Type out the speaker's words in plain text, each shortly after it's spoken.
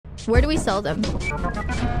Where do we sell them?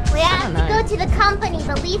 We have to go to the company,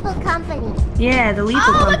 the lethal company. Yeah, the lethal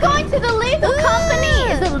company. Oh, we're going to the lethal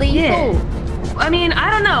company. Is it lethal? Yeah. I mean, I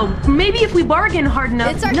don't know. Maybe if we bargain hard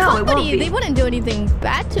enough. It's our no, company. it won't be. They wouldn't do anything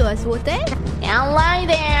bad to us, would they? Don't lie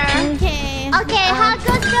there. Okay. Okay, how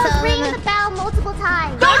goes they'll ring the bell multiple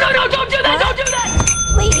times? No, don't do that! Don't do that!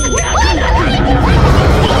 Lady. What the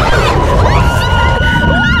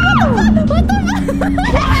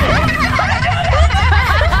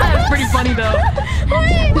That's pretty funny though.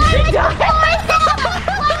 Wait, what?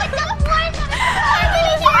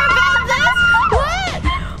 What?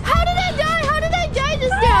 How did I die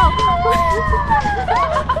just now?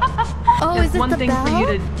 Oh, There's is it one the thing bell? for you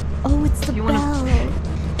to. Oh, it's the bell.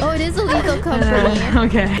 Oh, it is a legal company.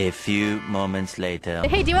 Okay. A few moments later.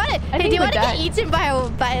 Hey, do you want to? Hey, do you want to get eaten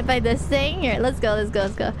by this thing? Here, let's go,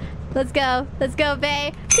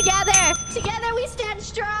 Bae. Together we stand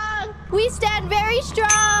strong. We stand very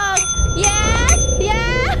strong. Yeah.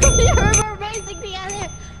 We're amazing together.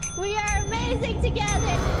 We are amazing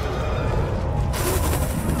together.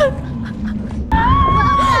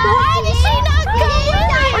 Why did she not come with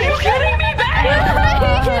me? Are you kidding me, Bae?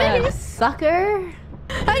 Are you kidding me? Sucker.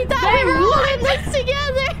 I thought we were all in this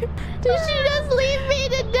together. Did she just leave me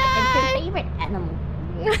to It's die? your favorite animal.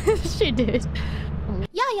 She did.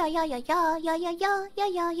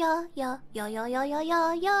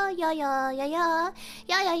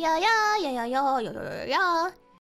 Yeah.